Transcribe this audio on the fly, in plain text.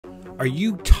Are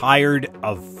you tired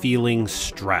of feeling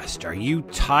stressed? Are you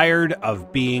tired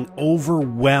of being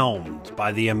overwhelmed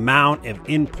by the amount of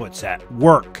inputs at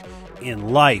work, in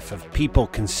life, of people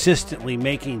consistently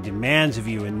making demands of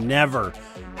you and never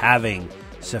having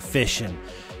sufficient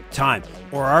time?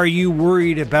 Or are you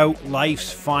worried about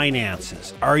life's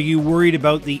finances? Are you worried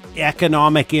about the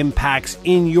economic impacts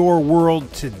in your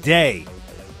world today?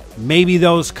 Maybe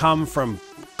those come from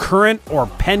current or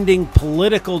pending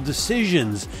political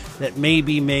decisions that may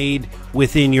be made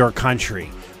within your country.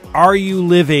 Are you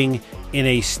living in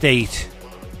a state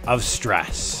of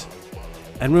stress?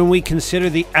 And when we consider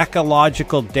the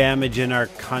ecological damage in our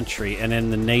country and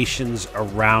in the nations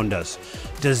around us,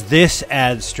 does this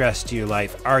add stress to your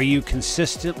life? Are you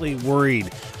consistently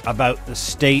worried about the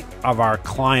state of our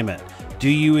climate? Do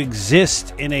you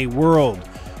exist in a world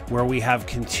where we have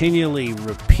continually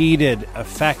repeated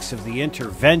effects of the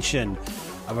intervention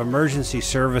of emergency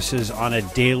services on a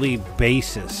daily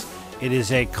basis? It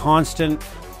is a constant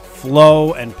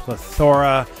flow and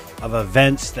plethora of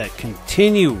events that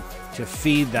continue to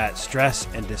feed that stress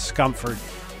and discomfort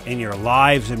in your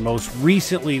lives. And most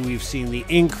recently, we've seen the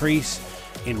increase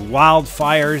in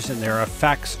wildfires and their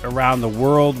effects around the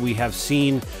world. We have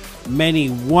seen many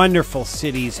wonderful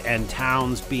cities and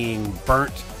towns being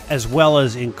burnt, as well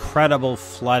as incredible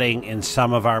flooding in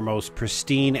some of our most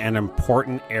pristine and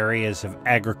important areas of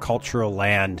agricultural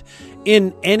land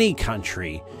in any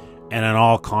country and on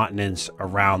all continents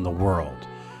around the world.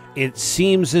 It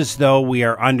seems as though we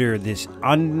are under this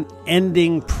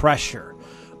unending pressure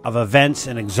of events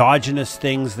and exogenous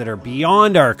things that are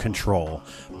beyond our control,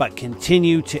 but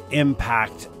continue to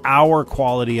impact our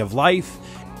quality of life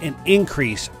and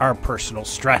increase our personal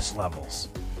stress levels.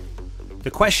 The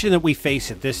question that we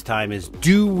face at this time is,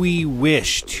 do we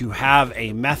wish to have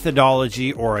a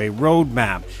methodology or a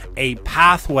roadmap, a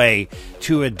pathway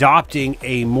to adopting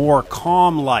a more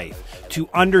calm life, to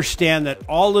understand that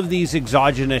all of these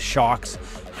exogenous shocks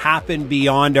happen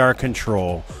beyond our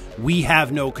control? We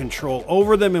have no control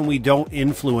over them and we don't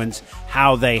influence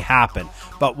how they happen.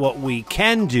 But what we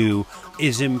can do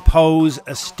is impose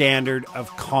a standard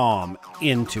of calm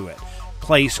into it,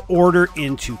 place order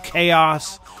into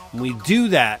chaos. We do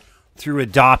that through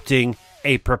adopting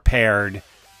a prepared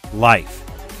life.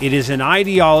 It is an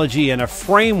ideology and a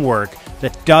framework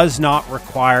that does not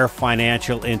require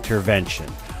financial intervention.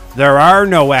 There are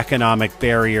no economic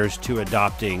barriers to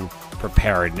adopting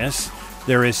preparedness.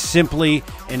 There is simply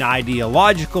an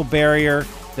ideological barrier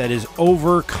that is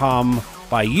overcome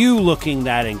by you looking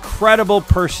that incredible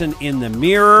person in the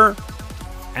mirror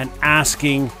and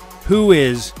asking who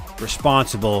is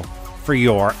responsible for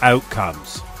your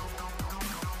outcomes.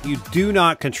 You do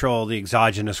not control the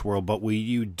exogenous world, but what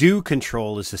you do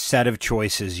control is the set of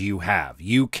choices you have.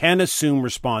 You can assume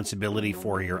responsibility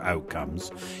for your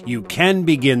outcomes. You can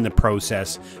begin the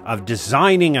process of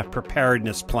designing a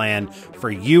preparedness plan for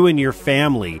you and your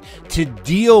family to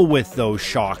deal with those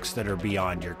shocks that are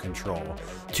beyond your control,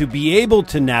 to be able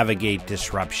to navigate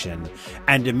disruption,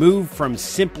 and to move from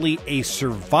simply a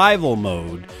survival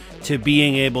mode to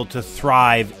being able to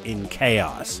thrive in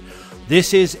chaos.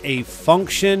 This is a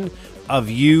function of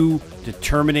you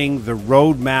determining the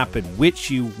roadmap at which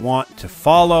you want to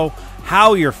follow,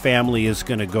 how your family is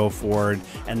going to go forward,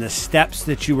 and the steps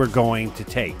that you are going to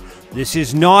take. This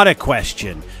is not a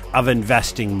question of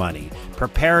investing money.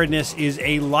 Preparedness is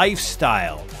a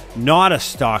lifestyle, not a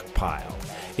stockpile.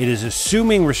 It is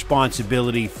assuming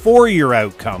responsibility for your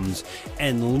outcomes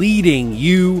and leading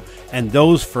you and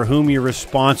those for whom you're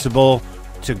responsible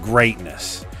to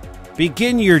greatness.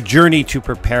 Begin your journey to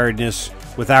preparedness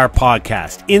with our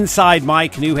podcast. Inside My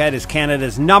Canoe Head is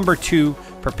Canada's #2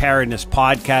 preparedness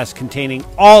podcast, containing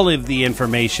all of the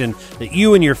information that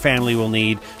you and your family will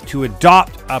need to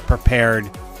adopt a prepared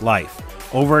life.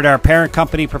 Over at our parent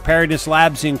company, Preparedness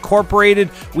Labs Incorporated,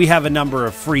 we have a number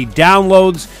of free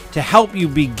downloads to help you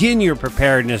begin your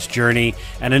preparedness journey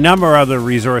and a number of other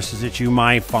resources that you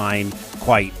might find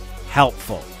quite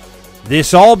helpful.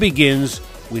 This all begins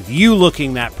with you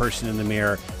looking that person in the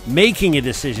mirror, making a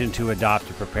decision to adopt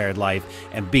a prepared life,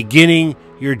 and beginning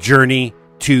your journey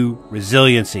to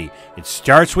resiliency. It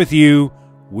starts with you.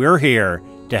 We're here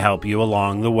to help you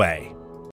along the way.